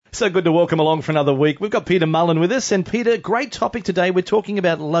So good to welcome along for another week. We've got Peter Mullen with us. And Peter, great topic today. We're talking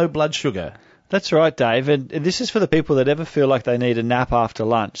about low blood sugar. That's right, Dave. And this is for the people that ever feel like they need a nap after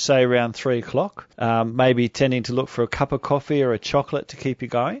lunch, say around 3 o'clock, maybe tending to look for a cup of coffee or a chocolate to keep you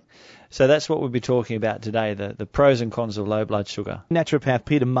going. So that's what we'll be talking about today, the pros and cons of low blood sugar. Naturopath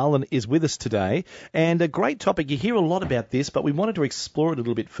Peter Mullen is with us today. And a great topic. You hear a lot about this, but we wanted to explore it a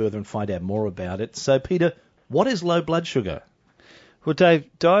little bit further and find out more about it. So, Peter, what is low blood sugar? Well, Dave,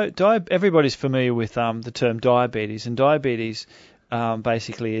 everybody's familiar with the term diabetes, and diabetes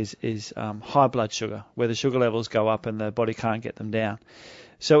basically is high blood sugar, where the sugar levels go up and the body can't get them down.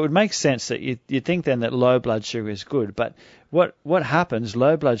 So it would make sense that you'd think then that low blood sugar is good. But what happens,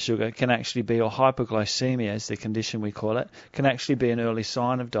 low blood sugar can actually be, or hypoglycemia is the condition we call it, can actually be an early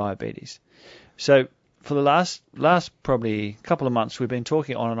sign of diabetes. So for the last probably couple of months, we've been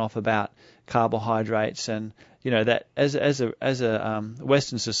talking on and off about carbohydrates, and that as a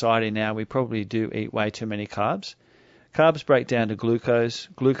Western society now, we probably do eat way too many carbs. Carbs break down to glucose.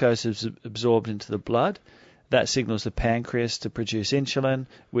 Glucose is absorbed into the blood. That signals the pancreas to produce insulin,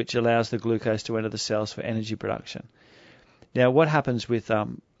 which allows the glucose to enter the cells for energy production. Now, what happens with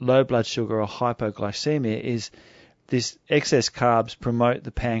low blood sugar or hypoglycemia is this excess carbs promote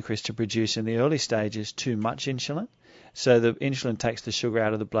the pancreas to produce in the early stages too much insulin. So the insulin takes the sugar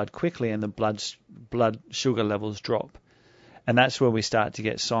out of the blood quickly and the blood sugar levels drop. And that's where we start to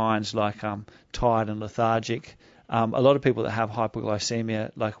get signs like tired and lethargic. A lot of people that have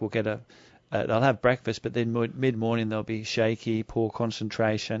hypoglycemia, will get they'll have breakfast, but then mid-morning they'll be shaky, poor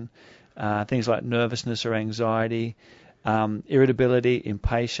concentration, things like nervousness or anxiety, irritability,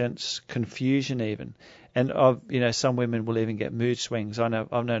 impatience, confusion even. And some women will even get mood swings.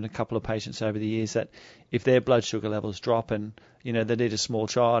 I've known a couple of patients over the years that if their blood sugar levels drop and they need a small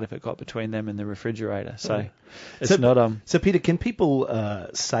child if it got between them and the refrigerator. So it's not. So Peter, can people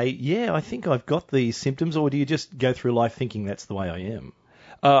say, yeah, I think I've got these symptoms, or do you just go through life thinking that's the way I am?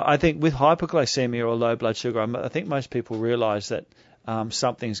 I think with hypoglycemia or low blood sugar, I think most people realise that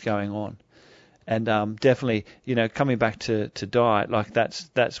something's going on. And definitely, coming back to diet,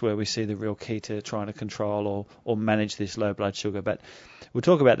 that's where we see the real key to trying to control or manage this low blood sugar. But we'll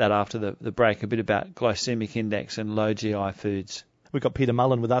talk about that after the break, a bit about glycemic index and low GI foods. We've got Peter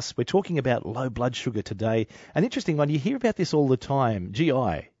Mullen with us. We're talking about low blood sugar today. An interesting one. You hear about this all the time. GI,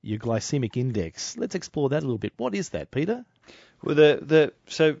 your glycemic index. Let's explore that a little bit. What is that, Peter? Well,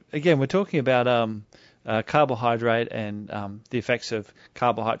 so again, we're talking about carbohydrate and the effects of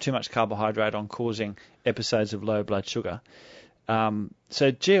too much carbohydrate on causing episodes of low blood sugar.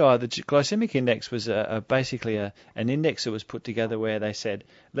 So GI, the glycemic index was basically an index that was put together where they said,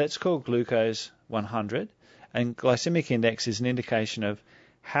 let's call glucose 100, and glycemic index is an indication of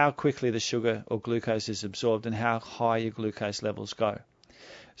how quickly the sugar or glucose is absorbed and how high your glucose levels go.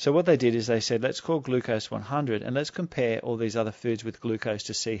 So what they did is they said, let's call glucose 100 and let's compare all these other foods with glucose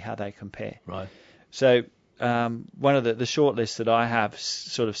to see how they compare. Right. So one of the short lists that I have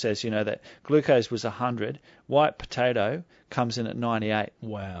sort of says, that glucose was 100, white potato comes in at 98.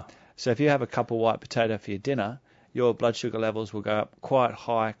 Wow. So if you have a cup of white potato for your dinner, your blood sugar levels will go up quite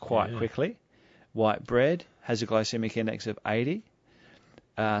high quite quickly. White bread has a glycemic index of 80.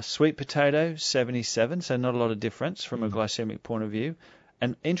 Sweet potato, 77, so not a lot of difference from a glycemic point of view.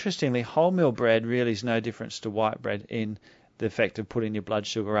 And interestingly, wholemeal bread really is no difference to white bread in the effect of putting your blood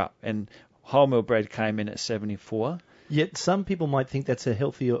sugar up. And wholemeal bread came in at 74. Yet some people might think that's a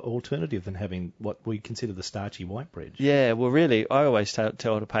healthier alternative than having what we consider the starchy white bread. Yeah, well, really, I always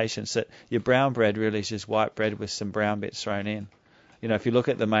tell the patients that your brown bread really is just white bread with some brown bits thrown in. If you look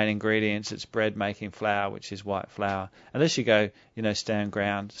at the main ingredients, it's bread making flour, which is white flour, unless you go, stone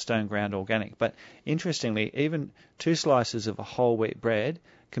ground organic. But interestingly, even 2 slices of a whole wheat bread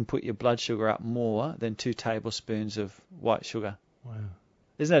can put your blood sugar up more than 2 tablespoons of white sugar. Wow.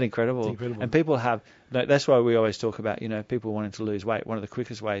 Isn't that incredible? It's incredible. And people that's why we always talk about, people wanting to lose weight. One of the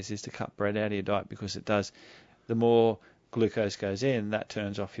quickest ways is to cut bread out of your diet because it does, the more glucose goes in, that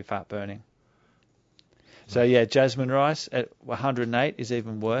turns off your fat burning. So yeah, jasmine rice at 108 is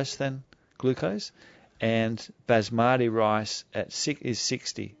even worse than glucose, and basmati rice is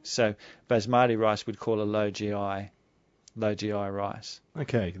 60. So basmati rice we'd call a low GI rice.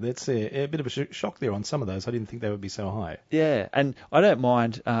 Okay, that's a bit of a shock there on some of those. I didn't think they would be so high. Yeah, and I don't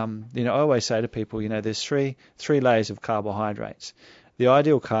mind. I always say to people, there's three layers of carbohydrates. The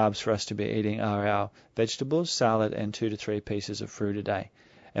ideal carbs for us to be eating are our vegetables, salad, and 2 to 3 pieces of fruit a day.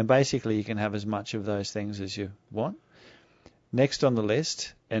 And basically, you can have as much of those things as you want. Next on the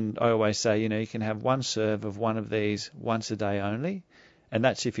list, and I always say, you can have 1 serve of one of these once a day only, and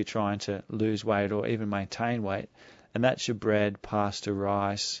that's if you're trying to lose weight or even maintain weight. and that's your bread, pasta,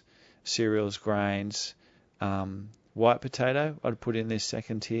 rice, cereals, grains, white potato, I'd put in this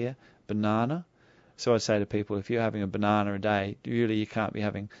second tier, banana. So I'd say to people, if you're having a banana a day, really you can't be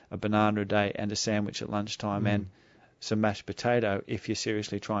having a banana a day and a sandwich at lunchtime and some mashed potato if you're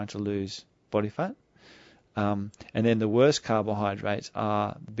seriously trying to lose body fat. And then the worst carbohydrates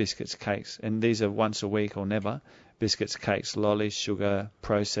are biscuits, cakes, and these are once a week or never. Biscuits, cakes, lollies, sugar,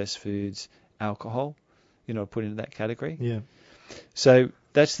 processed foods, alcohol, put into that category. Yeah. So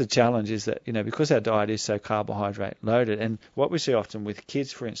that's the challenge, is that, because our diet is so carbohydrate loaded, and what we see often with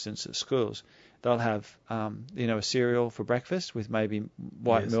kids, for instance, at schools, they'll have, a cereal for breakfast with maybe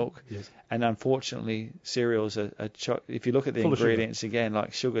white milk. Yes. And unfortunately, cereals are if you look at the ingredients again,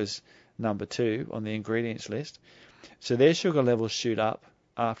 like sugar's number 2 on the ingredients list. So their sugar levels shoot up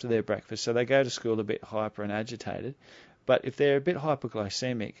after their breakfast. So they go to school a bit hyper and agitated. But if they're a bit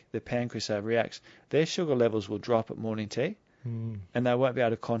hypoglycemic, the pancreas overreacts, their sugar levels will drop at morning tea. And they won't be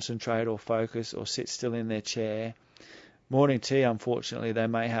able to concentrate or focus or sit still in their chair. Morning tea, unfortunately, they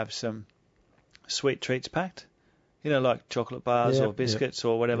may have some sweet treats packed, like chocolate bars or biscuits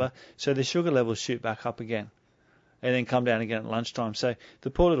or whatever. So the sugar levels shoot back up again and then come down again at lunchtime. So the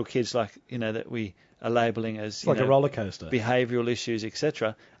poor little kids, that we are labelling as like a roller coaster, behavioural issues,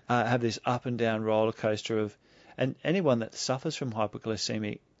 etc., have this up and down roller coaster of, and anyone that suffers from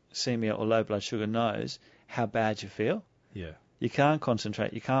hypoglycemia or low blood sugar knows how bad you feel. Yeah. You can't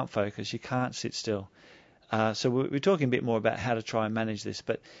concentrate, you can't focus, you can't sit still. So we're talking a bit more about how to try and manage this.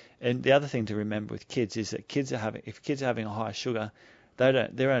 And the other thing to remember with kids is that if kids are having a high sugar,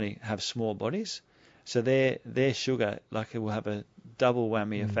 they only have small bodies, so their sugar it will have a double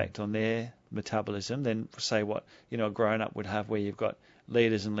whammy effect on their metabolism than say what a grown up would have, where you've got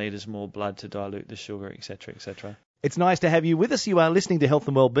litres and litres more blood to dilute the sugar, etc., etc. It's nice to have you with us. You are listening to Health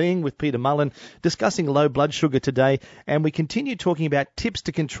and Wellbeing with Peter Mullen, discussing low blood sugar today, and we continue talking about tips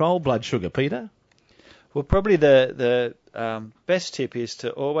to control blood sugar. Peter? Well, probably the best tip is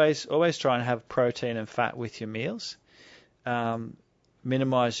to always try and have protein and fat with your meals.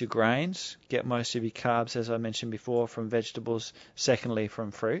 Minimise your grains. Get most of your carbs, as I mentioned before, from vegetables. Secondly,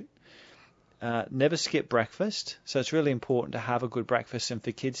 from fruit. Never skip breakfast. So it's really important to have a good breakfast, and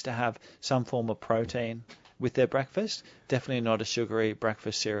for kids to have some form of protein with their breakfast. Definitely not a sugary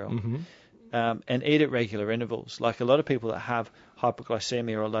breakfast cereal. And eat at regular intervals. Like a lot of people that have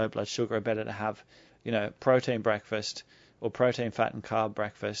hypoglycemia or low blood sugar are better to have, protein breakfast or protein, fat and carb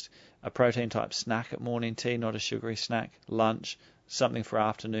breakfast, a protein type snack at morning tea, not a sugary snack, lunch, something for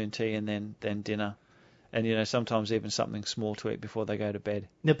afternoon tea, and then dinner. And, sometimes even something small to eat before they go to bed.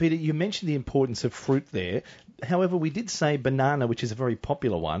 Now, Peter, you mentioned the importance of fruit there. However, we did say banana, which is a very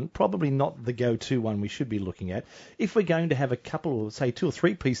popular one, probably not the go-to one we should be looking at. If we're going to have a couple, or say 2 or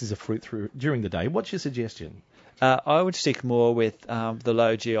 3 pieces of fruit during the day, what's your suggestion? I would stick more with the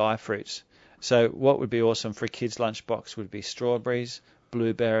low GI fruits. So what would be awesome for a kid's lunchbox would be strawberries,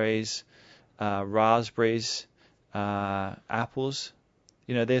 blueberries, raspberries, apples.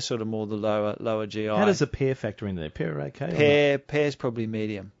 They're sort of more the lower GI. How does a pear factor in there? Pear okay? Pear's probably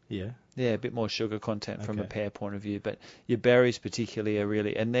medium. Yeah. Yeah, a bit more sugar content from a pear point of view. But your berries particularly are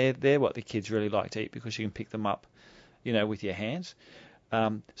really, and they're what the kids really like to eat because you can pick them up, with your hands.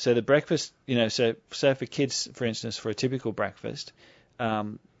 So the breakfast, so for kids, for instance, for a typical breakfast,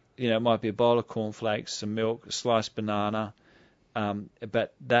 it might be a bowl of cornflakes, some milk, a sliced banana,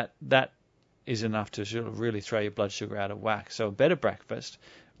 but that is enough to sort of really throw your blood sugar out of whack. So a better breakfast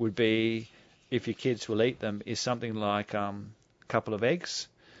would be, if your kids will eat them, is something like a couple of eggs,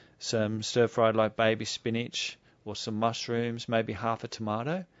 some stir-fried like baby spinach, or some mushrooms, maybe half a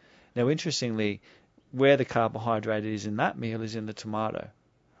tomato. Now, interestingly, where the carbohydrate is in that meal is in the tomato.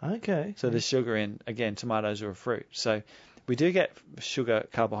 Okay. So there's sugar in, again, tomatoes are a fruit. So we do get sugar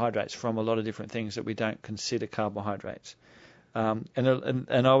carbohydrates from a lot of different things that we don't consider carbohydrates. And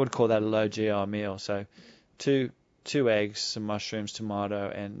I would call that a low GI meal. So two eggs, some mushrooms, tomato,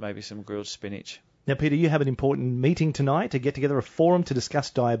 and maybe some grilled spinach. Now, Peter, you have an important meeting tonight to get together a forum to discuss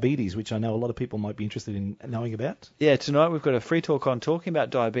diabetes, which I know a lot of people might be interested in knowing about. Yeah, tonight we've got a free talk on talking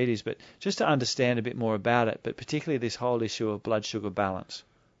about diabetes, but just to understand a bit more about it, but particularly this whole issue of blood sugar balance.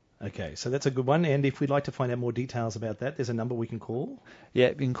 Okay, so that's a good one. And if we'd like to find out more details about that, there's a number we can call. Yeah,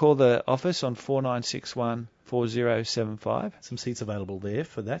 you can call the office on 4961 4075. Some seats available there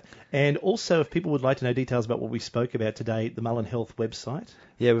for that. And also, if people would like to know details about what we spoke about today, the Mullen Health website.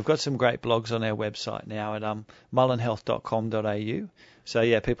 Yeah, we've got some great blogs on our website now at mullenhealth.com.au. So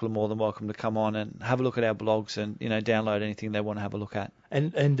yeah, people are more than welcome to come on and have a look at our blogs and download anything they want to have a look at.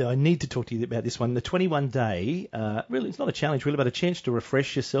 And I need to talk to you about this one. The 21-day, really, it's not a challenge, really, but a chance to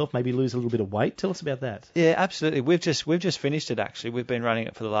refresh yourself, maybe lose a little bit of weight. Tell us about that. Yeah, absolutely. We've just finished it, actually. We've been running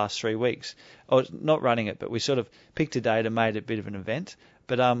it for the last 3 weeks. Or not running it, but we sort of picked a date and made it a bit of an event.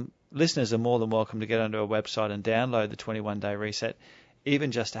 But listeners are more than welcome to get onto our website and download the 21-day reset,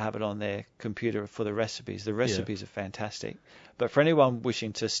 even just to have it on their computer for the recipes. The recipes are fantastic. But for anyone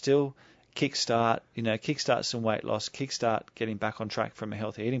wishing to still kickstart some weight loss, kickstart getting back on track from a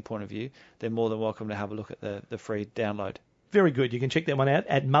healthy eating point of view, they're more than welcome to have a look at the free download. Very good. You can check that one out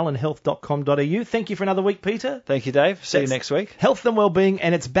at mullenhealth.com.au. Thank you for another week, Peter. Thank you, Dave. See you next week. Health and Wellbeing,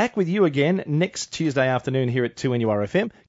 and it's back with you again next Tuesday afternoon here at 2NURFM.